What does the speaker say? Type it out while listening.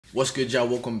What's good, y'all?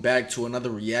 Welcome back to another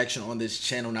reaction on this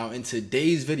channel. Now, in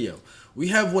today's video, we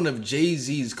have one of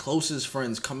Jay-Z's closest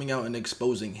friends coming out and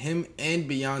exposing him and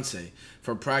Beyonce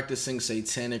for practicing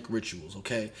satanic rituals,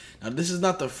 okay? Now, this is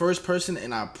not the first person,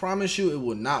 and I promise you it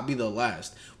will not be the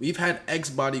last. We've had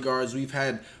ex-bodyguards, we've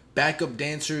had backup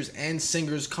dancers and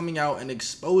singers coming out and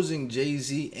exposing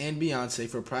Jay-Z and Beyonce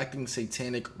for practicing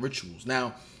satanic rituals.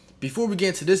 Now, before we get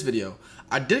into this video,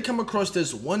 I did come across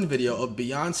this one video of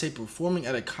Beyonce performing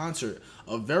at a concert,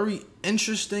 a very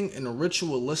interesting and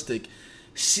ritualistic,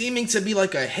 seeming to be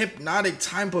like a hypnotic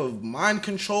type of mind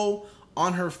control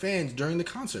on her fans during the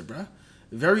concert, bruh.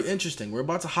 Very interesting. We're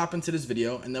about to hop into this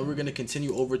video, and then we're going to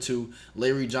continue over to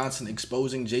Larry Johnson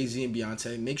exposing Jay-Z and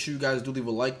Beyonce. Make sure you guys do leave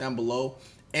a like down below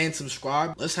and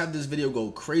subscribe. Let's have this video go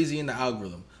crazy in the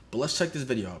algorithm. But let's check this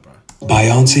video out, bro.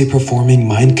 Beyonce performing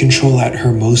mind control at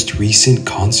her most recent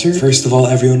concert? First of all,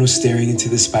 everyone was staring into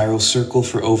the spiral circle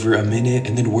for over a minute,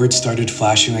 and then words started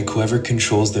flashing like whoever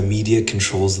controls the media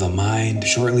controls the mind.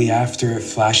 Shortly after, it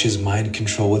flashes mind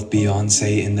control with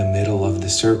Beyonce in the middle of the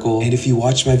circle. And if you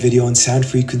watch my video on sound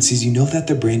frequencies, you know that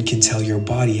the brain can tell your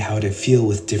body how to feel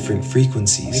with different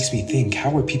frequencies. Makes me think,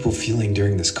 how are people feeling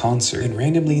during this concert? And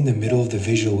randomly in the middle of the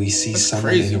visual, we see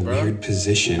someone in a weird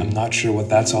position. I'm not sure what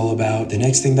that's all about. The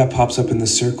next thing that pops up in the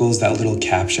circle is that little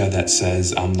captcha that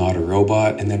says I'm not a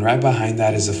robot, and then right behind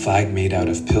that is a flag made out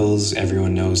of pills.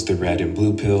 Everyone knows the red and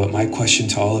blue pill. My question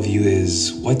to all of you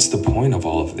is, what's the point of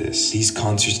all of this? These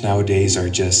concerts nowadays are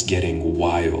just getting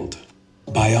wild.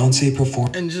 Beyonce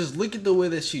performed, and just look at the way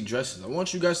that she dresses. I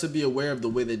want you guys to be aware of the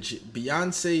way that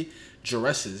Beyonce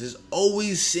dresses. Is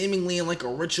always seemingly in like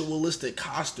a ritualistic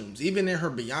costumes. Even in her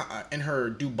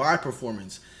Dubai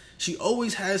performance, she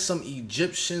always has some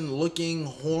Egyptian looking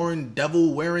horn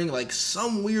devil wearing, like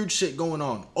some weird shit going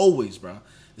on. Always, bro.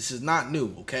 This is not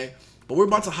new, okay? But we're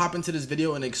about to hop into this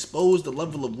video and expose the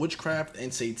level of witchcraft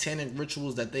and satanic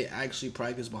rituals that they actually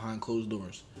practice behind closed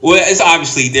doors. Well, it's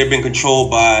obviously they've been controlled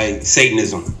by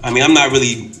Satanism. I mean, I'm not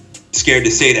really scared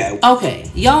to say that. Okay,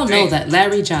 y'all know that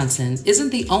Larry Johnson isn't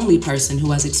the only person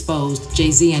who has exposed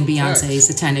Jay-Z and Beyonce's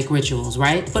satanic rituals,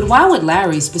 right? But why would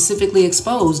Larry specifically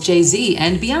expose Jay-Z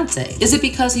and Beyonce? Is it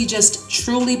because he just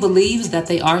truly believes that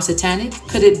they are satanic?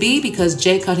 Could it be because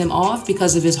Jay cut him off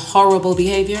because of his horrible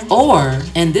behavior? Or,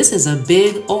 and this is a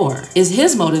big or, is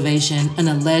his motivation an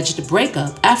alleged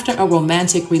breakup after a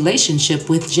romantic relationship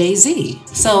with Jay-Z?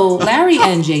 So Larry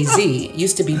and Jay-Z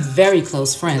used to be very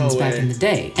close friends back in the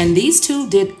day, and these two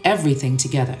did everything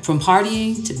together, from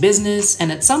partying to business,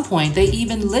 and at some point they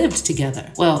even lived together.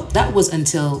 Well, that was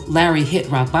until Larry hit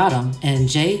rock bottom and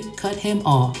Jay cut him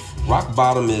off. Rock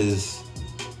bottom is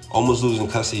almost losing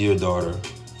custody of your daughter,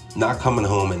 not coming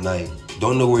home at night,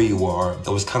 don't know where you are. It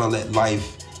was kind of let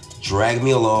life drag me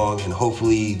along, and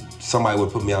hopefully somebody would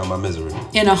put me out of my misery.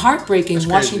 In a heartbreaking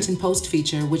Washington Post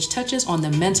feature which touches on the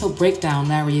mental breakdown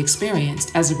Larry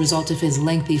experienced as a result of his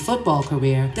lengthy football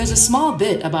career, there's a small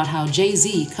bit about how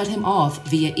Jay-Z cut him off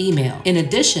via email. In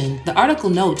addition, the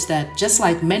article notes that just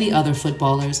like many other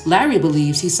footballers, Larry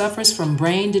believes he suffers from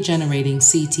brain degenerating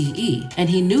CTE,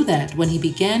 and he knew that when he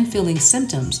began feeling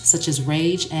symptoms such as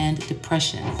rage and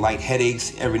depression. Like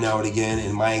headaches every now and again,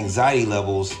 and my anxiety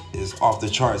levels is off the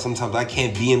chart. Sometimes I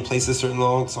can't be in places certain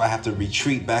long, so I have to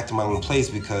retreat back to my own place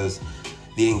because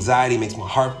the anxiety makes my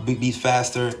heart beat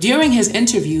faster. During his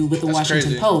interview with the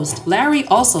Washington Post, Larry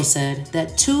also said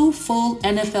that 2 full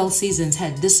NFL seasons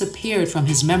had disappeared from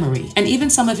his memory, and even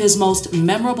some of his most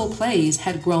memorable plays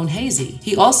had grown hazy.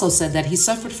 He also said that he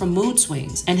suffered from mood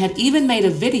swings and had even made a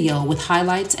video with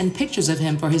highlights and pictures of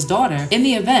him for his daughter in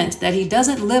the event that he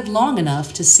doesn't live long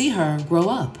enough to see her grow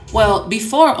up. Well,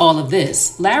 before all of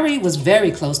this, Larry was very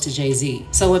close to Jay-Z.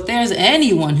 So if there's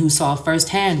anyone who saw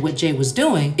firsthand what Jay was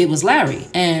doing, it was Larry.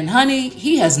 And honey,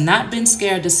 he has not been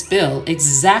scared to spill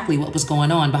exactly what was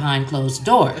going on behind closed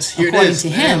doors. According to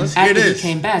him, after he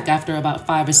came back after about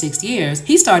 5 or 6 years,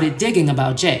 he started digging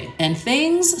about Jay, and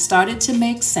things started to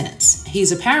make sense.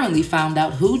 He's apparently found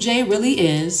out who Jay really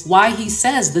is, why he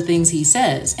says the things he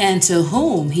says, and to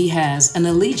whom he has an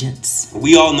allegiance.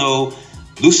 We all know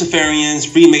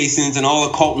Luciferians, Freemasons, and all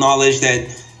occult knowledge that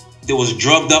was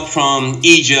drugged up from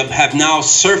Egypt have now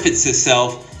surfaced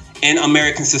itself in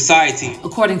American society.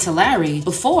 According to Larry,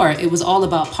 before it was all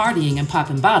about partying and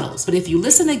popping bottles. But if you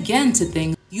listen again to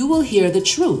things, you will hear the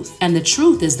truth. And the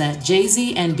truth is that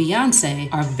Jay-Z and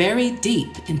Beyonce are very deep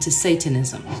into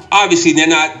Satanism. Obviously, they're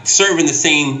not serving the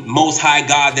same Most High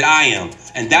God that I am.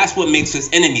 And that's what makes us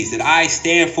enemies, that I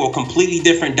stand for a completely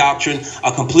different doctrine,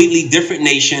 a completely different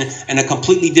nation, and a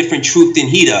completely different truth than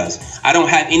he does. I don't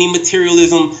have any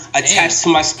materialism attached to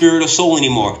my spirit or soul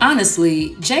anymore.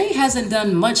 Honestly, Jay hasn't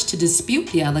done much to dispute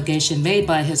the allegation made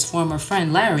by his former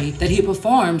friend Larry that he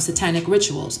performs satanic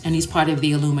rituals and he's part of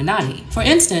the Illuminati. For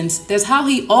instance, there's how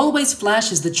he always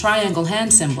flashes the triangle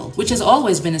hand symbol, which has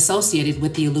always been associated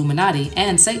with the Illuminati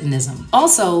and Satanism.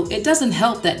 Also, it doesn't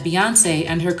help that Beyonce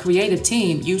and her creative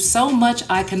team use so much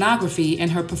iconography in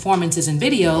her performances and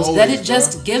videos that it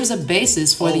just gives a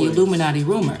basis for the Illuminati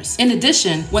rumors. In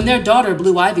addition, when their daughter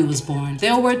Blue Ivy was born,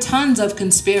 there were tons of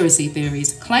conspiracy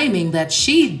theories claiming that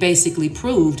she basically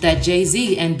proved that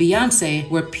Jay-Z and Beyonce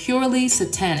were purely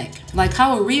satanic, like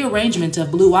how a rearrangement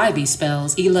of Blue Ivy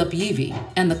spells Elup Yevi,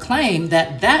 and the claim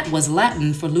that that was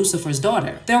Latin for Lucifer's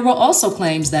daughter. There were also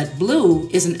claims that Blue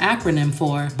is an acronym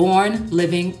for Born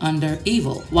Living Under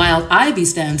Evil, while Ivy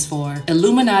stands for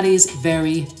Illuminati's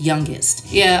very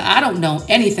youngest. Yeah, I don't know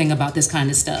anything about this kind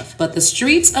of stuff, but the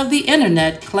streets of the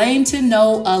internet claim to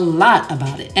know a lot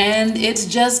about it, and it's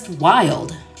just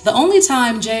wild. The only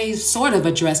time Jay sort of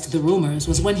addressed the rumors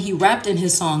was when he rapped in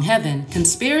his song Heaven,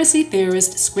 conspiracy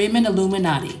theorists screaming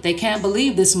Illuminati. They can't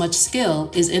believe this much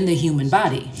skill is in the human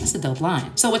body. That's a dope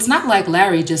line. So it's not like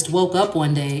Larry just woke up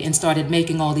one day and started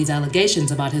making all these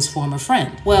allegations about his former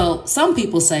friend. Well, some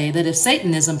people say that if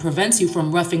Satanism prevents you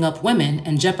from roughing up women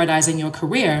and jeopardizing your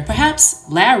career, perhaps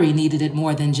Larry needed it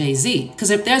more than Jay-Z. Because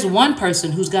if there's one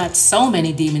person who's got so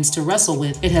many demons to wrestle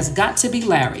with, it has got to be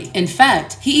Larry. In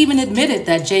fact, he even admitted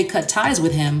that Jay cut ties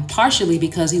with him partially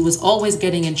because he was always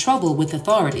getting in trouble with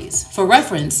authorities. For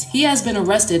reference, he has been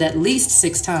arrested at least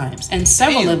 6 times, and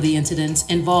several of the incidents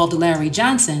involved Larry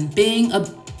Johnson being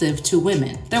abusive to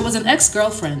women. There was an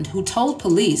ex-girlfriend who told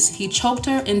police he choked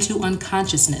her into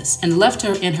unconsciousness and left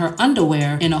her in her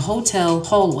underwear in a hotel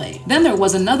hallway. Then there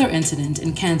was another incident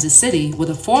in Kansas City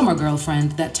with a former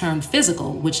girlfriend that turned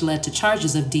physical, which led to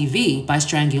charges of DV by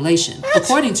strangulation.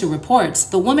 According to reports,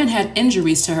 the woman had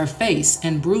injuries to her face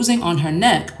and bruising on her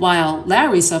neck, while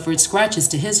Larry suffered scratches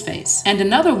to his face. And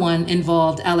another one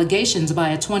involved allegations by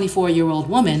a 24-year-old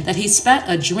woman that he spat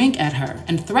a drink at her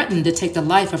and threatened to take the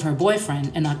life of her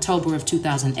boyfriend in October of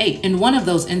 2008. In one of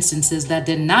those instances that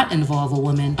did not involve a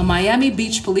woman, a Miami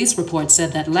Beach police report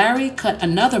said that Larry cut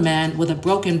another man with a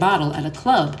broken bottle at a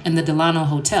club in the Delano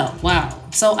Hotel. Wow.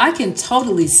 So I can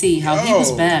totally see how he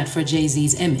was bad for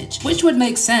Jay-Z's image, which would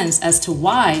make sense as to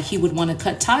why he would want to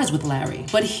cut ties with Larry.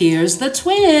 But here's the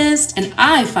twist, and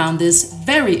I found this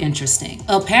very interesting.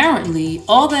 Apparently,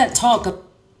 all that talk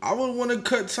I would want to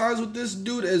cut ties with this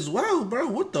dude as well, bro.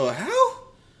 What the hell?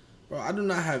 Bro, I do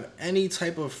not have any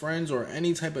type of friends or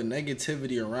any type of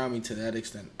negativity around me to that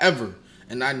extent, ever.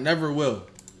 And I never will,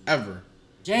 ever.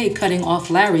 Jay cutting off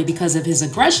Larry because of his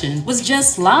aggression was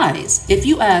just lies. If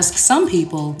you ask some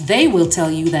people, they will tell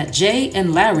you that Jay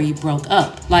and Larry broke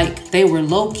up, like they were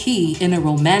low-key in a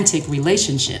romantic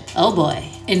relationship. Oh boy.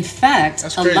 In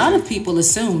fact, a lot of people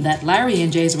assume that Larry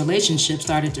and Jay's relationship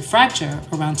started to fracture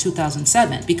around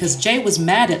 2007 because Jay was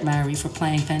mad at Larry for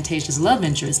playing Fantasia's love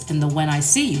interest in the When I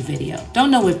See You video.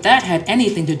 Don't know if that had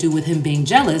anything to do with him being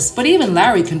jealous, but even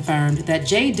Larry confirmed that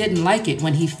Jay didn't like it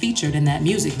when he featured in that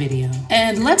music video.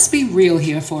 And let's be real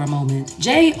here for a moment.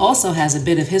 Jay also has a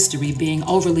bit of history being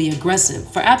overly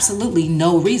aggressive for absolutely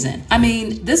no reason. I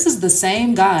mean, this is the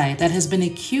same guy that has been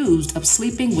accused of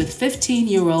sleeping with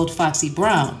 15-year-old Foxy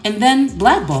Brown and then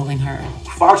blackballing her.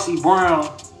 Foxy Brown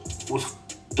was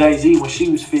Jay-Z when she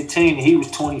was 15 and he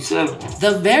was 27.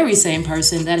 The very same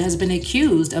person that has been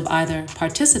accused of either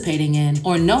participating in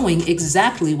or knowing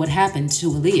exactly what happened to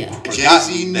Aaliyah.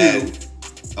 Jay-Z knew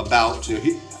about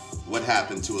what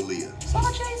happened to Aaliyah.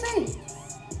 Saw Jay-Z.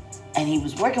 And he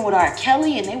was working with R.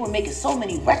 Kelly and they were making so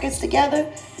many records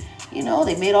together. You know,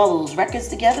 they made all those records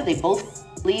together. They both,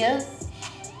 Aaliyah.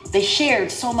 They shared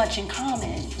so much in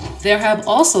common. There have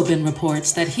also been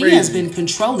reports that he has been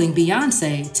controlling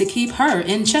Beyonce to keep her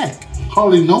in check.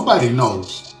 Hardly nobody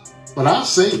knows, but I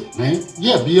say it, man.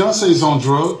 Yeah, Beyonce's on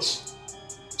drugs.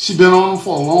 She been on them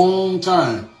for a long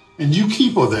time, and you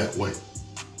keep her that way.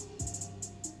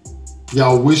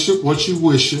 Y'all wish it what you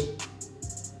wish it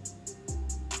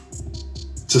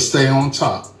to stay on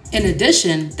top. In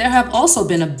addition, there have also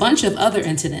been a bunch of other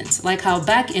incidents, like how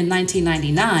back in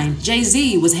 1999,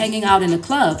 Jay-Z was hanging out in a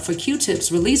club for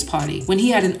Q-Tip's release party when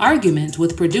he had an argument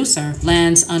with producer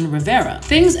Lance Rivera.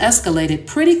 Things escalated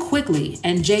pretty quickly,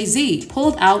 and Jay-Z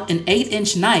pulled out an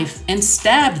 8-inch knife and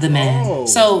stabbed the man.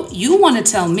 So you want to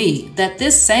tell me that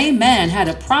this same man had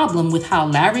a problem with how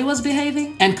Larry was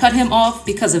behaving and cut him off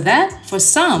because of that? For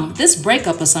some, this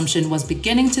breakup assumption was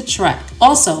beginning to track.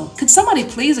 Also, could somebody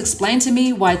please explain to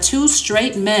me why two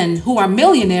straight men who are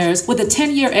millionaires with a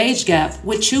 10-year age gap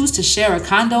would choose to share a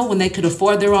condo when they could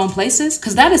afford their own places?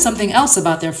 Because that is something else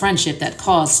about their friendship that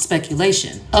caused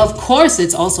speculation. Of course,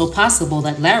 it's also possible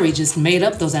that Larry just made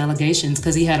up those allegations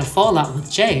because he had a fallout with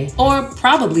Jay. Or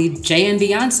probably Jay and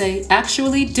Beyonce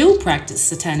actually do practice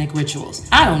satanic rituals.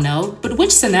 I don't know, but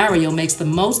which scenario makes the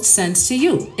most sense to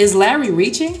you? Is Larry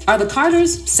reaching? Are the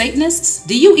Carters Satanists?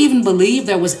 Do you even believe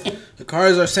there was... The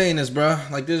Carters are Satanists,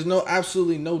 bruh. Like, there's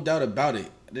absolutely no doubt about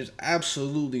it. There's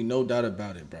absolutely no doubt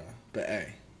about it, bruh. But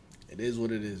hey, it is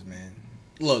what it is, man.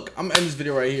 Look, I'm gonna end this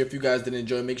video right here. If you guys did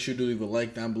enjoy, make sure to leave a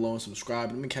like down below and subscribe.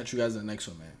 Let me catch you guys in the next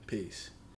one, man. Peace.